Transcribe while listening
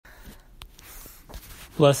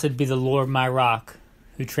Blessed be the Lord my rock,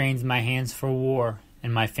 who trains my hands for war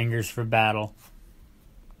and my fingers for battle.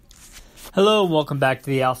 Hello, welcome back to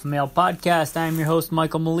the Alpha Male Podcast. I am your host,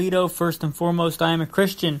 Michael Melito. First and foremost, I am a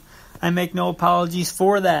Christian. I make no apologies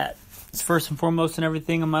for that. It's first and foremost in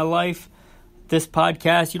everything in my life. This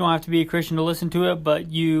podcast, you don't have to be a Christian to listen to it,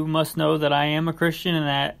 but you must know that I am a Christian, and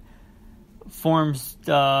that forms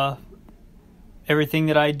everything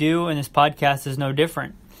that I do, and this podcast is no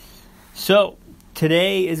different. So,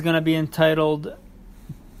 today is going to be entitled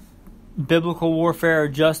Biblical Warfare or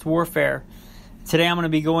Just Warfare. Today I'm going to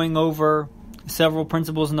be going over several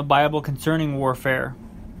principles in the Bible concerning warfare.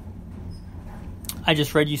 I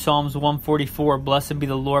just read you Psalms 144. Blessed be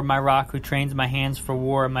the Lord my rock, who trains my hands for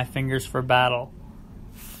war and my fingers for battle.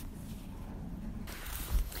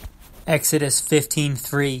 Exodus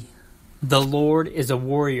 15:3. The Lord is a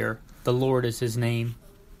warrior. The Lord is his name.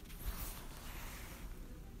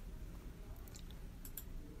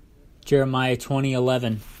 Jeremiah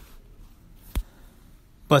 20:11.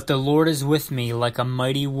 But the Lord is with me like a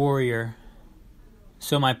mighty warrior.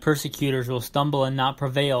 So my persecutors will stumble and not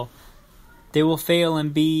prevail. They will fail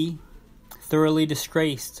and be thoroughly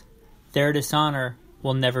disgraced. Their dishonor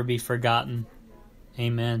will never be forgotten.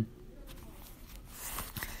 Amen.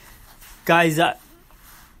 Guys,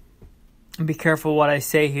 be careful what I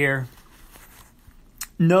say here.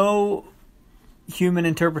 No human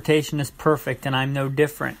interpretation is perfect, and I'm no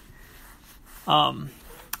different.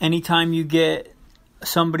 Anytime you get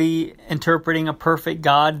somebody interpreting a perfect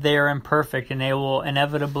God, they are imperfect, and they will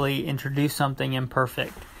inevitably introduce something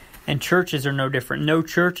imperfect. And churches are no different. No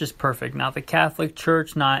church is perfect. Not the Catholic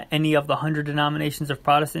Church, not any of the 100 denominations of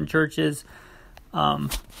Protestant churches. By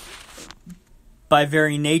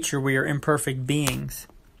very nature, we are imperfect beings.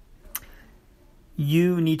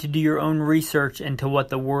 You need to do your own research into what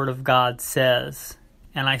the Word of God says,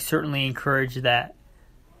 and I certainly encourage that.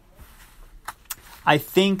 I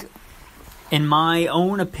think, in my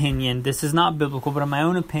own opinion, this is not biblical, but in my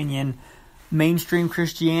own opinion, mainstream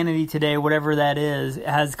Christianity today, whatever that is,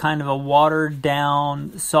 has kind of a watered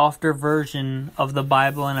down, softer version of the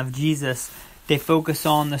Bible and of Jesus. They focus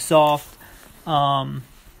on the soft parts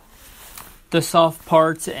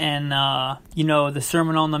and, the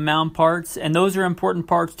Sermon on the Mount parts. And those are important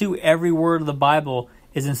parts too. Every word of the Bible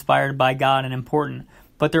is inspired by God and important.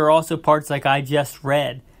 But there are also parts like I just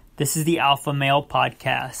read. This is the Alpha Male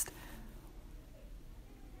Podcast.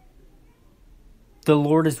 The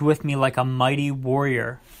Lord is with me like a mighty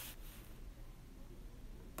warrior.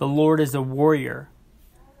 The Lord is a warrior.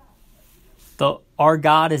 Our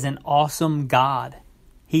God is an awesome God.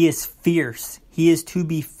 He is fierce. He is to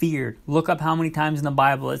be feared. Look up how many times in the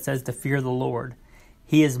Bible it says to fear the Lord.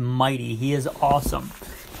 He is mighty. He is awesome.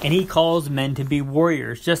 And he calls men to be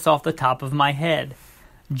warriors, just off the top of my head.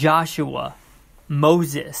 Joshua,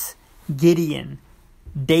 Moses, Gideon,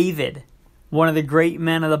 David, one of the great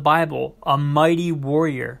men of the Bible, a mighty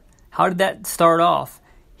warrior. How did that start off?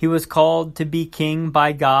 He was called to be king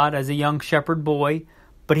by God as a young shepherd boy,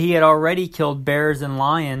 but he had already killed bears and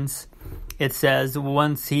lions, it says,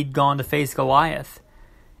 once he'd gone to face Goliath.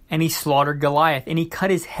 And he slaughtered Goliath, and he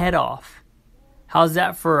cut his head off. How's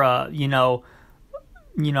that for a,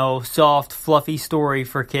 soft, fluffy story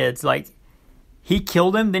for kids? Like, he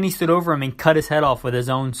killed him, then he stood over him and cut his head off with his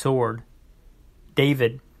own sword.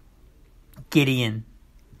 David, Gideon,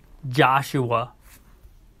 Joshua.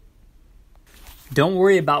 Don't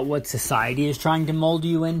worry about what society is trying to mold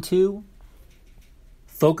you into.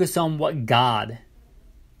 Focus on what God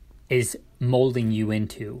is molding you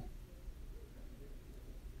into.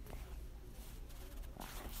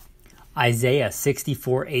 Isaiah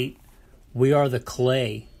 64:8. We are the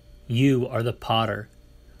clay, you are the potter.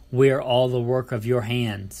 We are all the work of your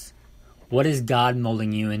hands. What is God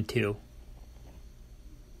molding you into?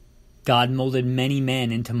 God molded many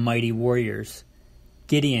men into mighty warriors.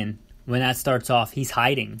 Gideon, when that starts off, he's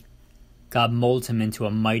hiding. God molds him into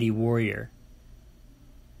a mighty warrior.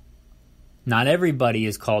 Not everybody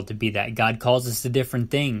is called to be that. God calls us to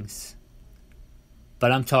different things.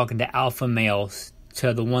 But I'm talking to alpha males,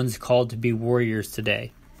 to the ones called to be warriors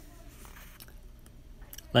today.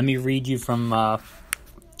 Let me read you from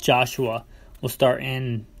Joshua. We'll start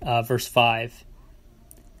in verse 5.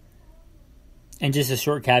 And just a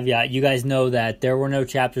short caveat, you guys know that there were no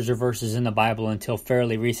chapters or verses in the Bible until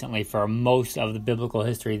fairly recently. For most of the biblical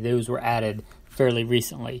history, those were added fairly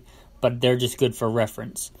recently. But they're just good for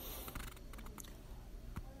reference.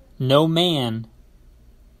 No man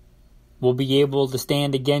will be able to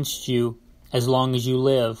stand against you as long as you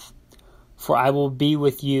live. For I will be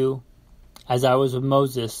with you as I was with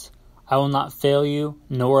Moses. I will not fail you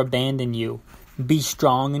nor abandon you. Be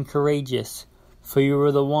strong and courageous, for you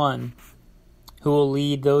are the one who will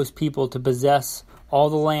lead those people to possess all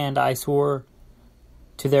the land I swore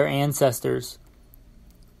to their ancestors.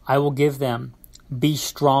 I will give them. Be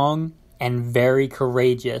strong and very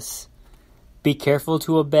courageous. Be careful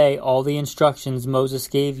to obey all the instructions Moses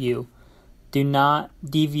gave you. Do not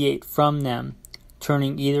deviate from them,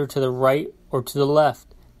 turning either to the right or to the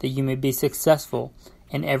left, that you may be successful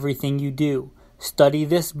in everything you do. Study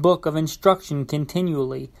this book of instruction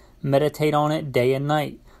continually. Meditate on it day and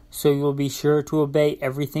night, so you will be sure to obey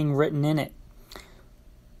everything written in it.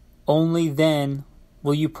 Only then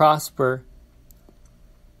will you prosper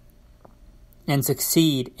and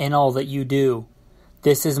succeed in all that you do.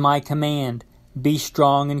 This is my command. Be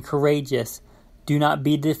strong and courageous. Do not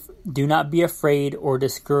be afraid or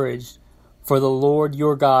discouraged, for the Lord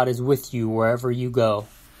your God is with you wherever you go.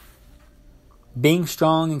 Being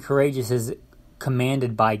strong and courageous is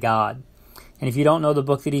commanded by God. And if you don't know the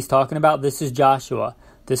book that he's talking about, this is Joshua.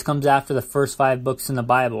 This comes after the first 5 books in the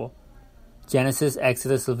Bible. Genesis,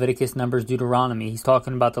 Exodus, Leviticus, Numbers, Deuteronomy. He's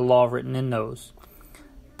talking about the law written in those.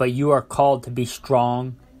 But you are called to be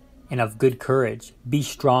strong and of good courage. Be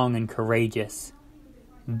strong and courageous.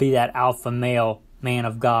 Be that alpha male, man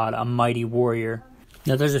of God, a mighty warrior.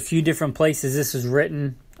 Now there's a few different places this is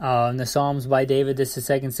written. In the Psalms by David, this is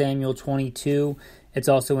 2 Samuel 22. It's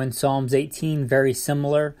also in Psalms 18, very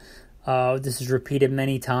similar. This is repeated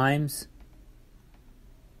many times.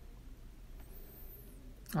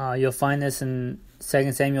 You'll find this in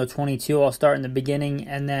 2 Samuel 22. I'll start in the beginning,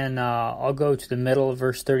 and then I'll go to the middle of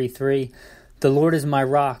verse 33. The Lord is my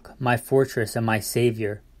rock, my fortress, and my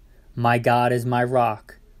Savior. My God is my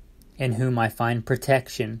rock, in whom I find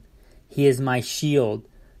protection. He is my shield,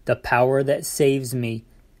 the power that saves me,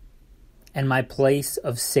 and my place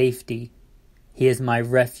of safety. He is my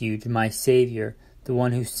refuge, my Savior, the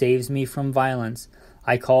one who saves me from violence.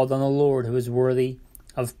 I called on the Lord, who is worthy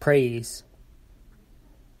of praise,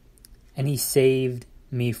 and he saved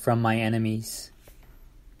me from my enemies.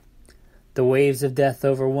 The waves of death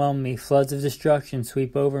overwhelm me. Floods of destruction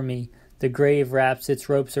sweep over me. The grave wraps its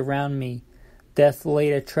ropes around me. Death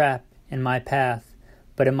laid a trap in my path.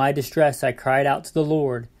 But in my distress I cried out to the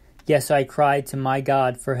Lord. Yes, I cried to my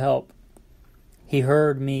God for help. He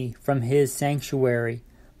heard me from his sanctuary.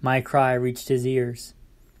 My cry reached his ears.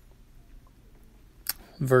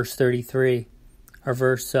 Verse 33. Or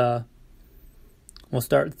verse, we'll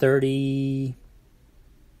start 30.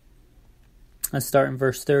 Let's start in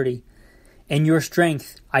verse 30. In your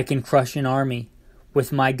strength I can crush an army.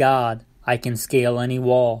 With my God I can scale any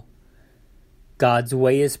wall. God's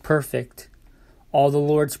way is perfect. All the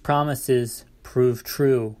Lord's promises prove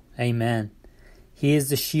true. Amen. He is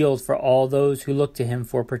the shield for all those who look to him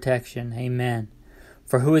for protection. Amen.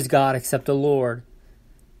 For who is God except the Lord?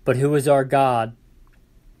 But who is our God?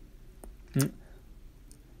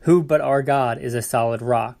 Who but our God is a solid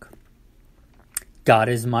rock? God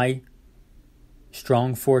is my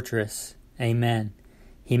strong fortress. Amen.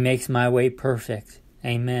 He makes my way perfect.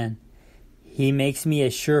 Amen. He makes me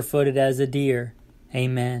as sure-footed as a deer.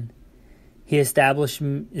 Amen. He established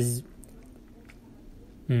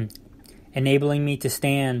enabling me to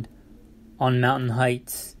stand on mountain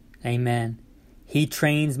heights. Amen. He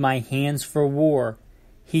trains my hands for war.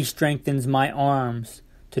 He strengthens my arms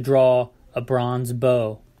to draw a bronze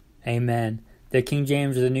bow. Amen. The King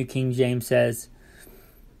James or the New King James says,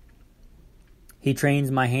 He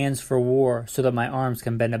trains my hands for war so that my arms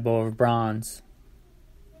can bend a bow of bronze.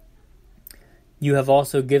 You have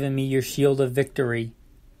also given me your shield of victory.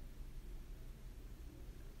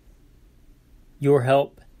 Your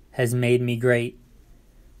help has made me great.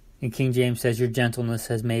 And King James says, your gentleness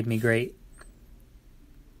has made me great.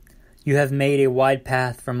 You have made a wide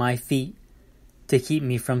path for my feet to keep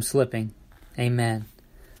me from slipping. Amen.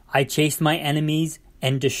 I chased my enemies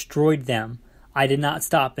and destroyed them. I did not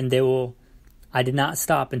stop until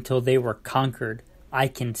they were conquered. I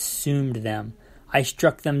consumed them. I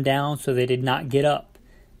struck them down so they did not get up.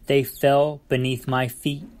 They fell beneath my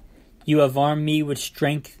feet. You have armed me with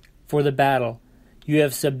strength for the battle. You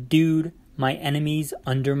have subdued my enemies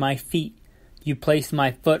under my feet. You placed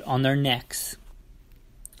my foot on their necks.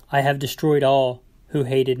 I have destroyed all who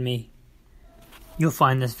hated me. You'll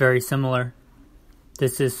find this very similar.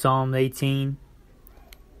 This is Psalm 18.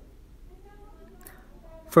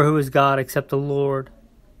 For who is God except the Lord?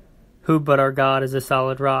 Who but our God is a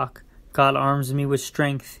solid rock? God arms me with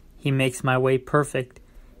strength. He makes my way perfect.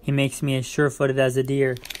 He makes me as sure-footed as a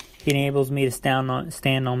deer. He enables me to stand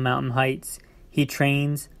on mountain heights. He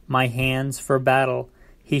trains my hands for battle.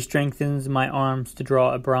 He strengthens my arms to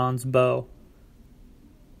draw a bronze bow.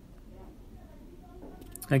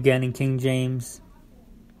 Again in King James.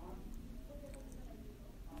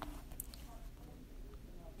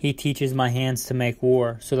 He teaches my hands to make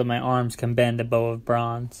war, so that my arms can bend a bow of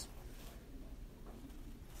bronze.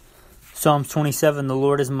 Psalms 27, the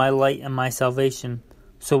Lord is my light and my salvation,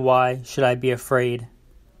 so why should I be afraid?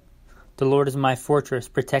 The Lord is my fortress,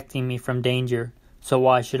 protecting me from danger, so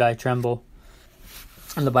why should I tremble?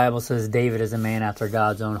 And the Bible says David is a man after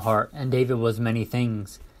God's own heart, and David was many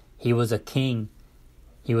things. He was a king.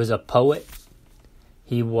 He was a poet.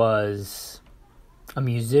 He was a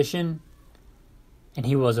musician. And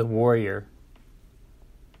he was a warrior.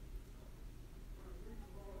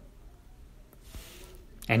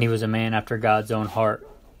 And he was a man after God's own heart.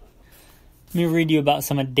 Let me read you about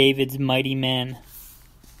some of David's mighty men.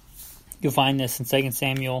 You'll find this in 2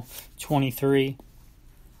 Samuel 23.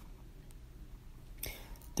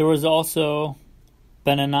 There was also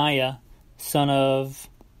Benaniah, son of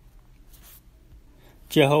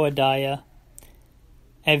Jehoiada,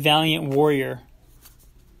 a valiant warrior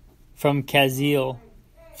from Kabzeel.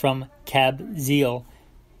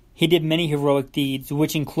 He did many heroic deeds,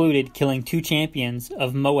 which included killing 2 champions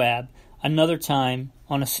of Moab. Another time,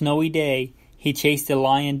 on a snowy day, he chased a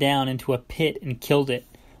lion down into a pit and killed it.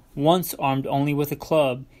 Once, armed only with a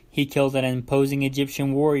club, he killed an imposing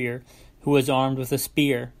Egyptian warrior who was armed with a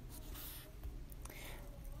spear.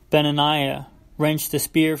 Benaniah wrenched the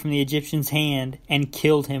spear from the Egyptian's hand and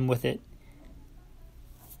killed him with it.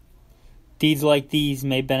 Deeds like these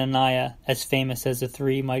made Benaniah as famous as the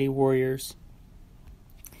 3 mighty warriors.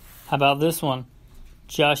 How about this one?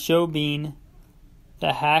 Jashobin, the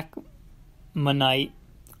Hakmonite,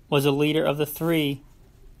 was a leader of the 3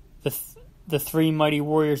 mighty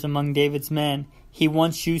warriors among David's men. He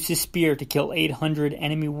once used his spear to kill 800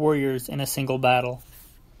 enemy warriors in a single battle.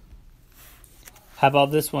 How about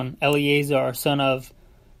this one? Eleazar, son of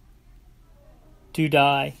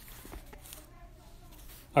Dudai,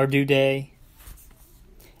 a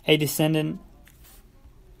descendant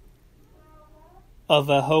of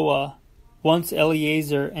Ahoah. Once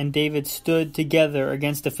Eleazar and David stood together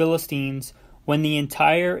against the Philistines. When the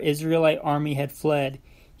entire Israelite army had fled,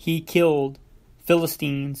 he killed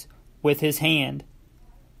Philistines with his hand.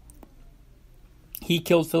 He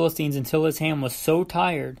killed Philistines until his hand was so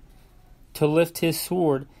tired to lift his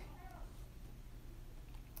sword.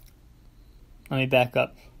 Let me back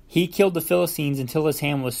up. He killed the Philistines until his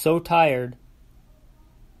hand was too tired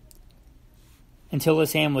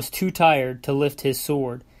to lift his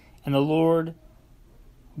sword, and the Lord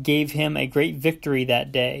gave him a great victory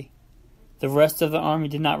that day. The rest of the army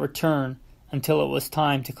did not return until it was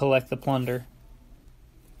time to collect the plunder.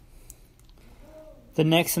 The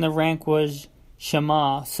next in the rank was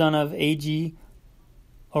Shammah, son of Agi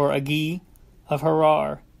of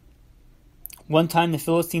Harar. One time the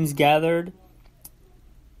Philistines gathered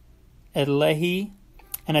at Lehi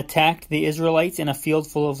and attacked the Israelites in a field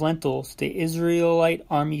full of lentils. The Israelite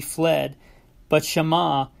army fled, but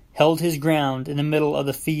Shammah held his ground in the middle of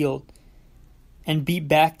the field and beat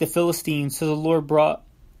back the Philistines, so the Lord brought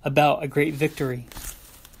about a great victory.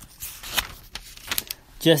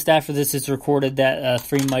 Just after this, it's recorded that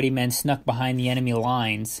 3 mighty men snuck behind the enemy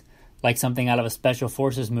lines, like something out of a Special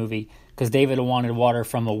Forces movie, because David wanted water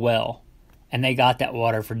from a well, and they got that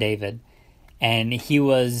water for David. And he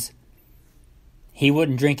wouldn't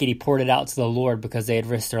drink it, he poured it out to the Lord because they had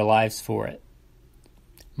risked their lives for it.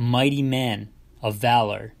 Mighty men of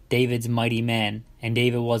valor, David's mighty men, and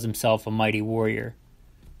David was himself a mighty warrior.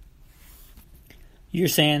 You're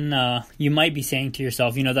saying, you might be saying to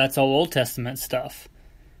yourself, that's all Old Testament stuff.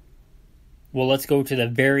 Well, let's go to the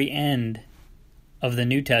very end of the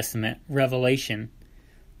New Testament, Revelation.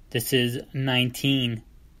 This is 19.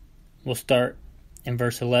 We'll start in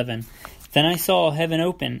verse 11. Then I saw heaven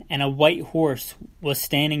open, and a white horse was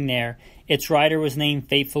standing there. Its rider was named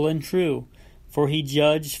Faithful and True, for he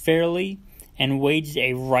judged fairly and waged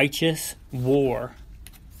a righteous war.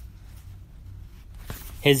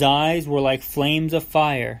 His eyes were like flames of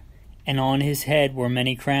fire, and on his head were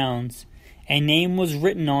many crowns. A name was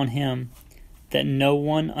written on him that no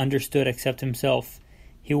one understood except himself.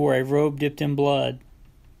 He wore a robe dipped in blood,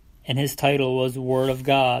 and his title was Word of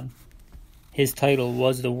God. His title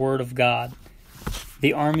was the Word of God.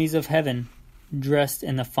 The armies of heaven, dressed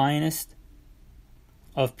in the finest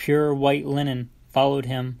of pure white linen, followed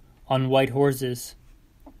him on white horses.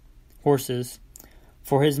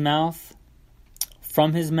 From his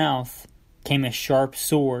mouth came a sharp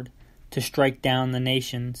sword to strike down the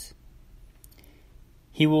nations.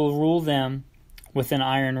 He will rule them with an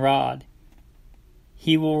iron rod.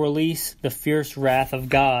 He will release the fierce wrath of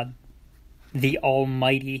God, the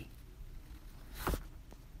Almighty.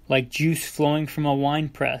 Like juice flowing from a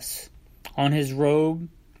winepress, on his robe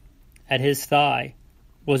at his thigh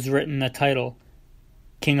was written the title,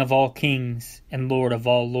 King of all kings and Lord of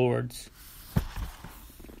all lords.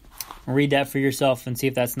 Read that for yourself and see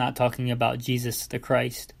if that's not talking about Jesus the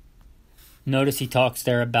Christ. Notice he talks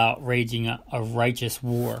there about raging a righteous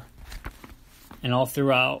war. And all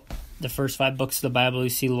throughout the first 5 books of the Bible, you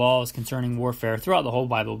see laws concerning warfare. Throughout the whole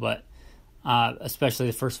Bible, but especially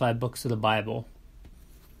the first 5 books of the Bible.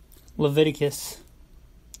 Leviticus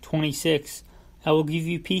 26. I will give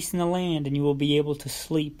you peace in the land, and you will be able to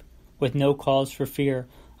sleep with no cause for fear.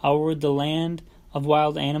 I will rid the land of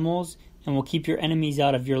wild animals, and will keep your enemies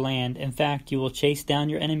out of your land. In fact, you will chase down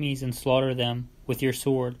your enemies and slaughter them with your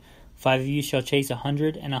sword. 5 of you shall chase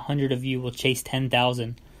 100, and 100 of you will chase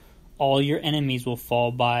 10,000. All your enemies will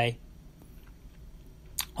fall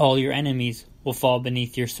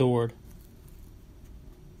beneath your sword.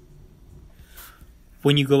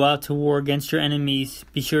 When you go out to war against your enemies,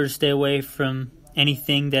 be sure to stay away from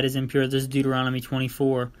anything that is impure. This is Deuteronomy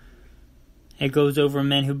 24. It goes over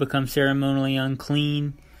men who become ceremonially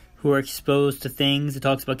unclean, who are exposed to things. It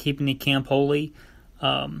talks about keeping the camp holy,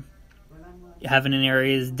 having an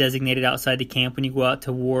area designated outside the camp when you go out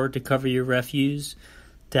to war to cover your refuse,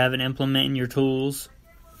 to have an implement in your tools.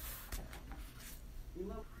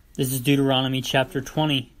 This is Deuteronomy chapter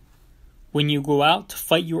 20. When you go out to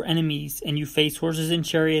fight your enemies and you face horses and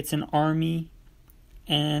chariots and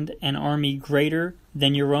an army greater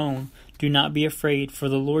than your own, do not be afraid, for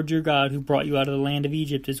the Lord your God who brought you out of the land of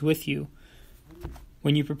Egypt is with you.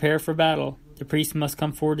 When you prepare for battle, the priest must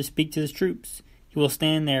come forward to speak to the troops. He will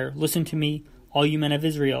stand there. Listen to me, all you men of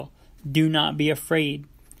Israel. Do not be afraid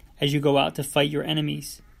as you go out to fight your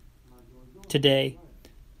enemies today.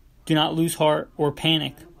 Do not lose heart or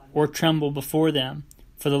panic or tremble before them,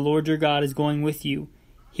 for the Lord your God is going with you.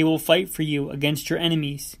 He will fight for you against your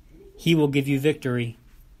enemies. He will give you victory.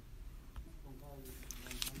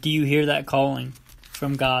 Do you hear that calling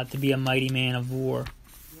from God to be a mighty man of war?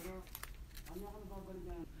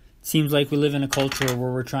 Seems like we live in a culture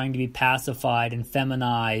where we're trying to be pacified and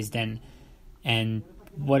feminized and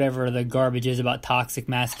whatever the garbage is about toxic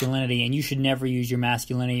masculinity, and you should never use your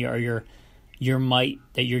masculinity or your might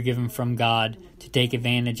that you're given from God to take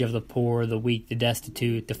advantage of the poor, the weak, the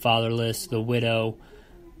destitute, the fatherless, the widow,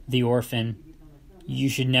 the orphan. You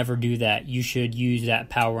should never do that. You should use that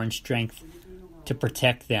power and strength to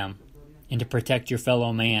protect them and to protect your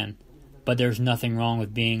fellow man. But there's nothing wrong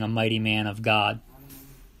with being a mighty man of God.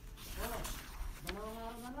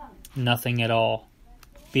 Nothing at all.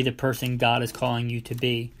 Be the person God is calling you to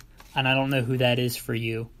be. And I don't know who that is for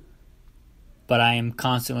you, but I am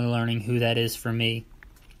constantly learning who that is for me.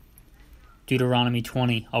 Deuteronomy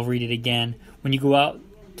 20, I'll read it again. When you go out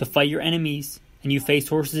to fight your enemies, and you face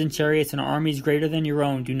horses and chariots and armies greater than your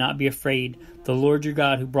own, do not be afraid. The Lord your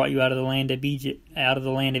God who brought you out of the land of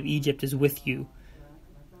Egypt is with you.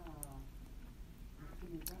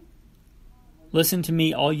 Listen to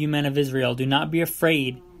me, all you men of Israel. Do not be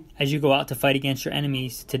afraid as you go out to fight against your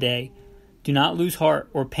enemies today. Do not lose heart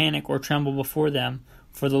or panic or tremble before them,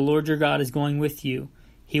 for the Lord your God is going with you.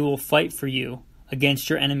 He will fight for you against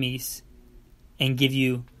your enemies and give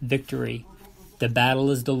you victory. The battle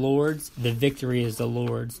is the Lord's, the victory is the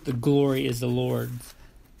Lord's, the glory is the Lord's.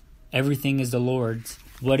 Everything is the Lord's.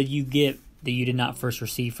 What did you get that you did not first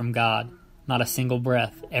receive from God? Not a single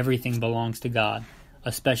breath. Everything belongs to God,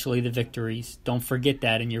 especially the victories. Don't forget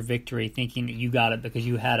that in your victory, thinking that you got it because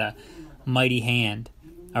you had a mighty hand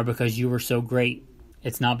or because you were so great.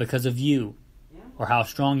 It's not because of you or how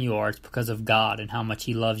strong you are. It's because of God and how much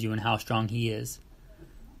He loves you and how strong He is.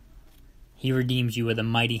 He redeems you with a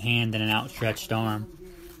mighty hand and an outstretched arm.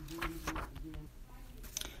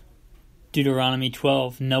 Deuteronomy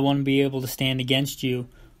 12, no one will be able to stand against you,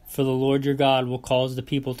 for the Lord your God will cause the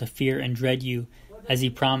people to fear and dread you, as He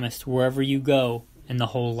promised, wherever you go in the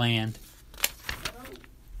whole land.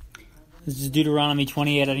 This is Deuteronomy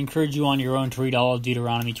 28. I'd encourage you on your own to read all of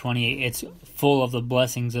Deuteronomy 28. It's full of the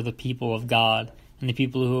blessings of the people of God and the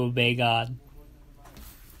people who obey God,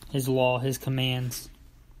 His law, His commands.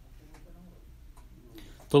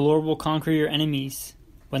 The Lord will conquer your enemies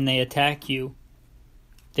when they attack you.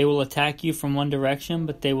 They will attack you from one direction,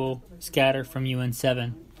 but they will scatter from you in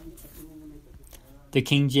 7. The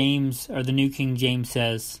King James, or the New King James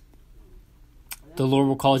says, the Lord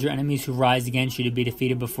will cause your enemies who rise against you to be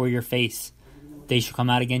defeated before your face. They shall come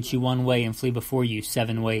out against you one way and flee before you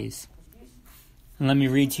 7 ways. And let me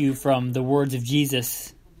read to you from the words of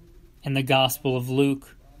Jesus in the Gospel of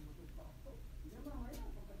Luke.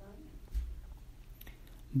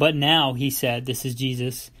 But now, he said, this is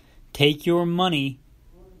Jesus, take your money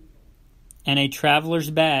and a traveler's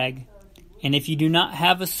bag, and if you do not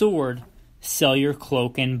have a sword, sell your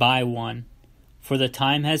cloak and buy one. For the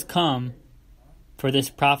time has come for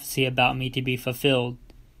this prophecy about me to be fulfilled.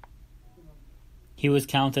 He was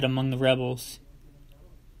counted among the rebels.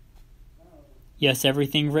 Yes,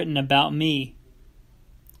 everything written about me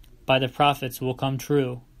by the prophets will come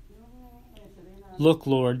true. Look,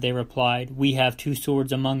 Lord, they replied, we have 2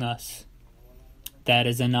 swords among us. That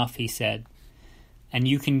is enough, he said. And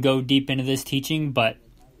you can go deep into this teaching, but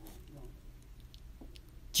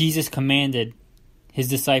Jesus commanded his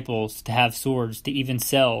disciples to have swords, to even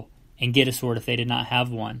sell and get a sword if they did not have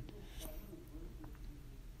one.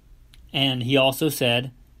 And he also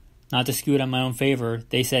said, not to skew it on my own favor,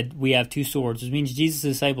 they said, we have 2 swords, which means Jesus'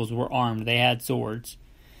 disciples were armed. They had swords.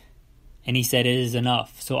 And he said, it is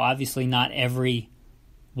enough. So obviously not every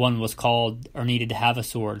one was called or needed to have a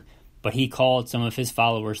sword, but he called some of his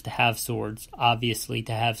followers to have swords, obviously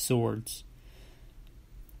to have swords.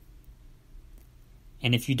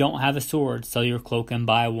 And if you don't have a sword, sell your cloak and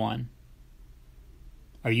buy one.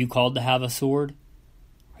 Are you called to have a sword?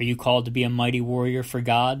 Are you called to be a mighty warrior for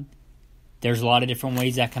God? There's a lot of different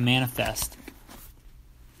ways that can manifest.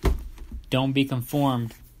 Don't be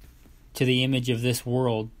conformed to the image of this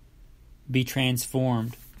world. Be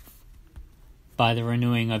transformed by the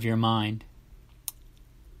renewing of your mind.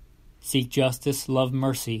 Seek justice, love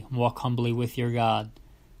mercy, walk humbly with your God.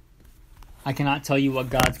 I cannot tell you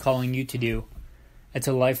what God's calling you to do. It's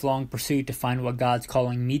a lifelong pursuit to find what God's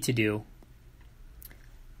calling me to do.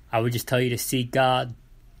 I would just tell you to seek God,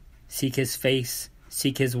 seek His face,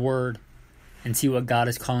 seek His word, and see what God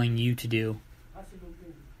is calling you to do.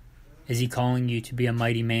 Is He calling you to be a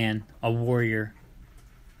mighty man, a warrior?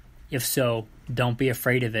 If so, don't be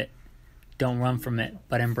afraid of it. Don't run from it,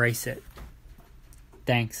 but embrace it.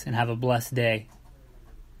 Thanks, and have a blessed day.